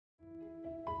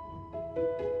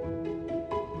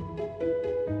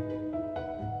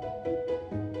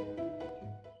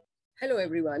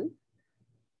everyone.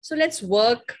 So let's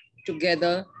work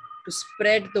together to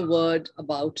spread the word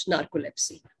about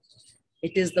narcolepsy.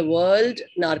 It is the World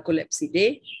Narcolepsy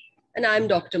Day, and I'm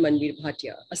Dr. Manveer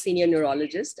Bhatia, a senior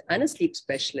neurologist and a sleep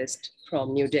specialist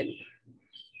from New Delhi.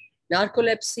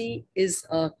 Narcolepsy is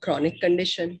a chronic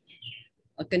condition,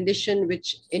 a condition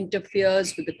which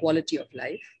interferes with the quality of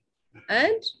life.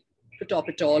 And to top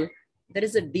it all, there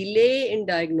is a delay in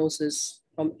diagnosis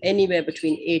from anywhere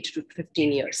between 8 to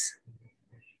 15 years.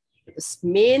 The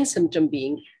main symptom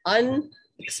being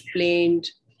unexplained,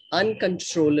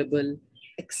 uncontrollable,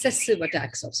 excessive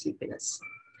attacks of sleepiness.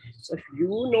 So if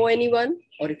you know anyone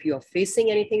or if you are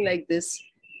facing anything like this,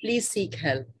 please seek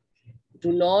help.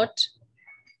 Do not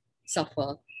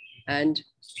suffer and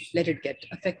let it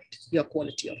affect your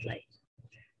quality of life.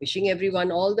 Wishing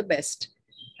everyone all the best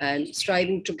and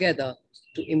striving together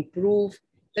to improve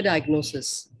the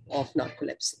diagnosis of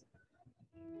narcolepsy.